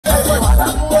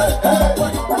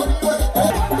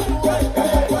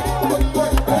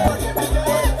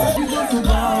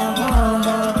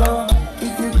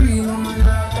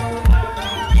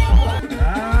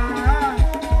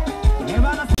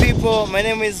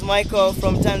is Michael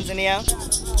from Tanzania.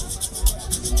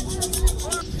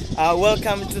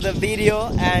 Welcome to the video,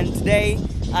 and today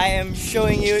I am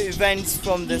showing you events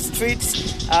from the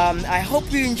streets. I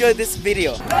hope you enjoy this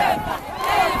video.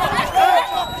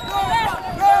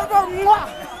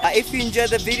 If you enjoy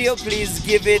the video, please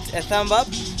give it a thumb up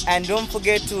and don't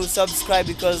forget to subscribe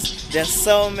because there's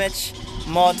so much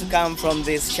more to come from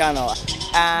this channel.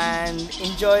 And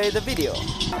enjoy the video.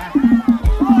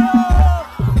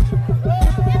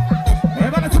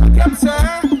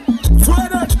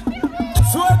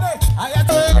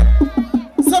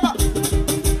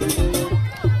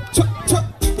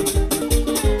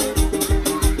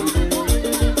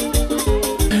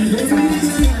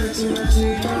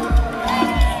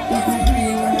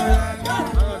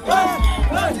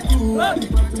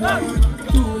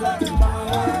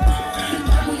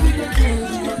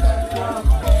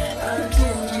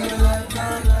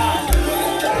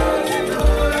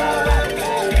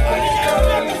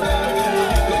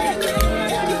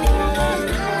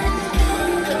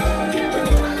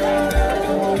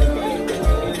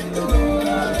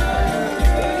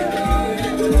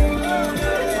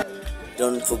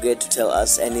 Don't forget to tell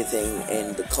us anything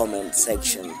in the comment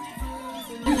section.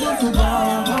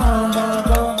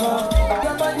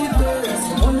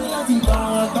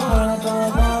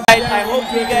 I hope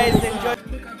you guys enjoy.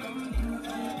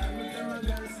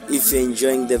 If you're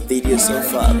enjoying the video so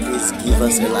far, please give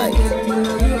us a like.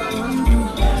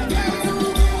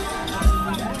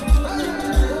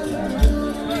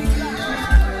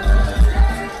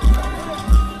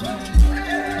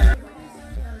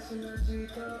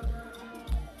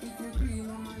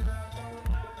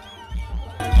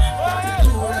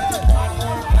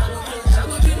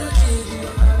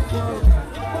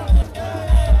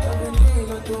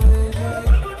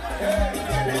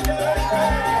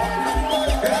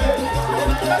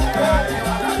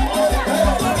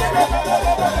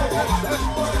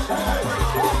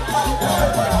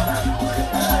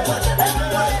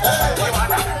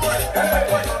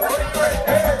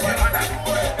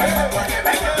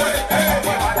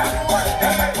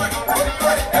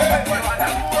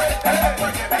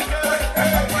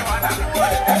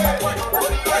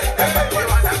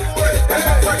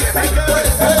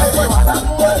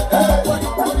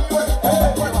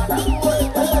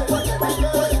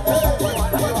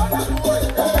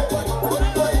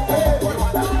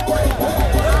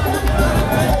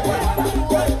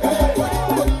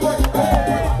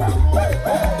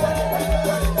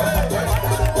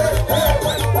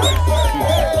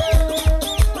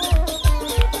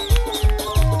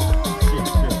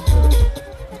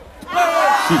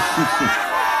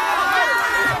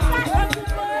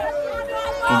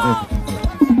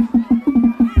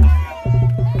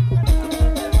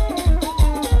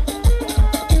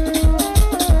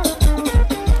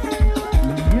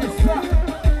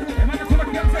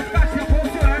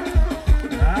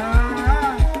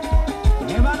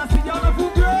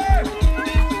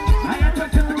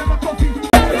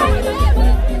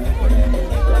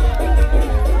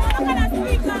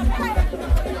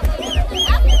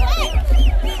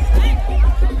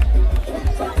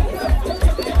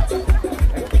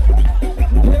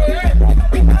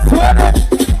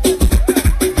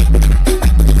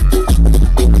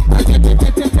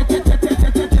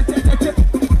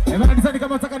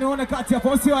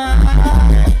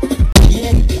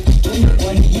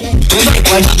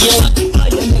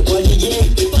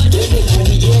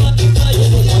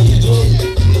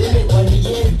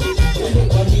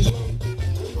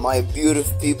 My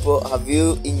beautiful people, have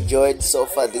you enjoyed so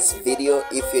far this video?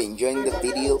 If you're enjoying the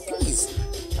video, please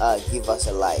give us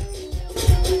a like.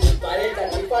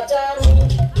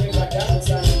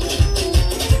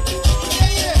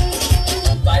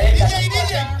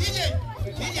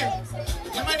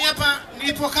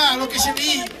 Nilipokaa location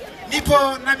hii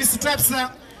nipo na Mr. Tapsa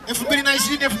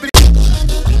 2020.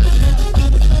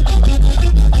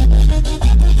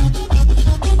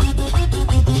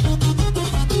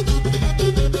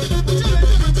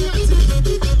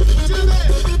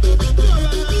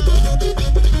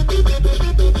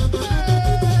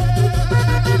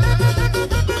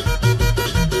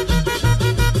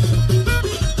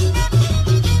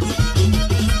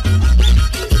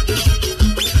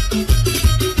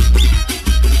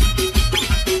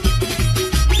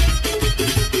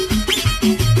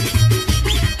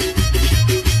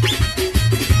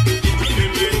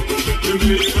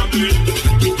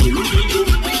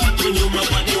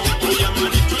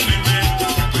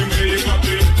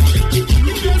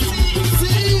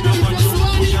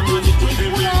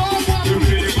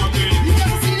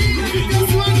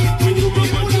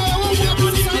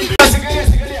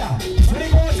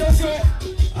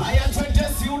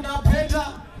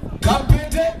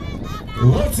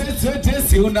 wote twende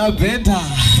si unapenda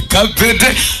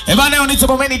kapende. Bana leo ni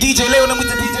Tomomeni DJ, leo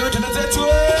namuita DJ wetu na zetu.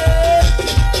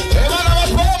 Bana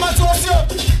mapoma tu sio.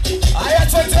 Haya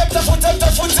twende mtafute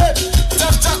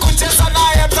tafuta kucheza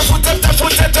naye mtafute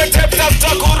tafuta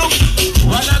kuru.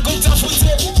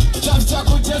 Wanakutafute tafuta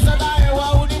kucheza naye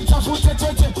wao ni mtafute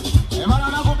twende. Bana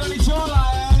nangu mnanichora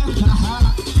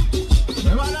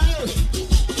bana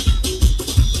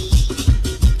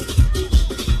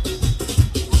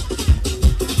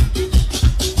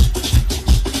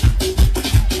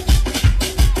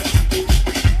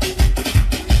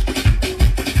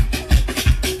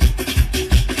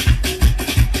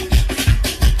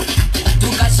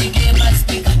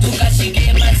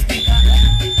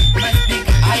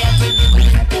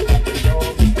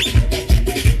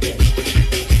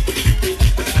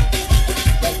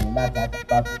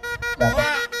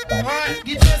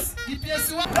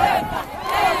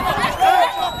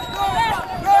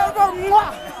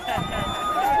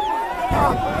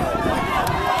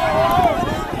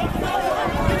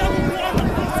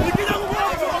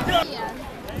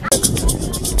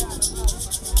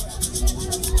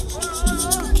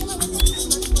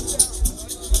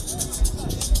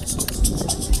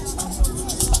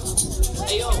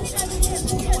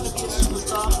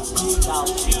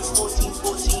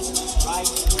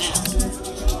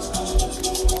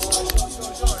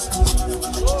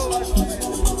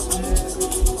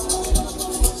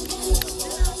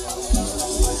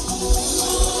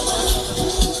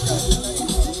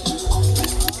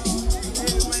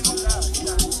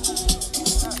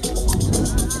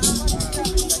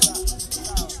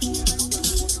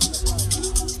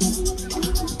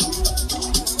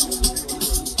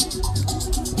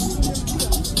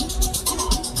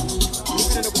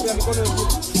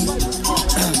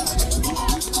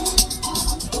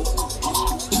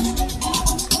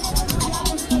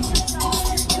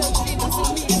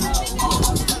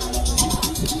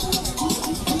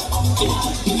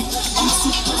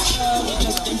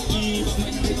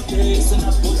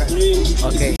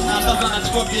Okay.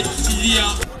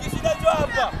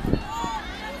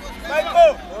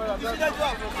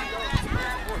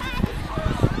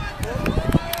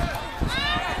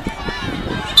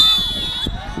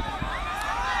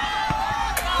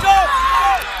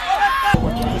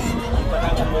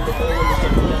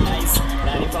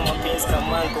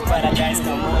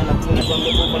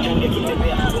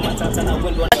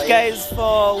 Guys,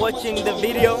 for watching the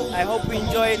video. I hope you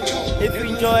enjoyed. If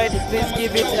you enjoyed, please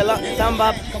give it a thumb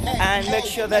up and make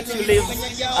sure that you leave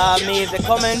me the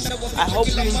comment. I hope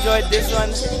you enjoyed this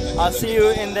one. I'll see you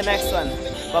in the next one.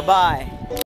 Bye bye.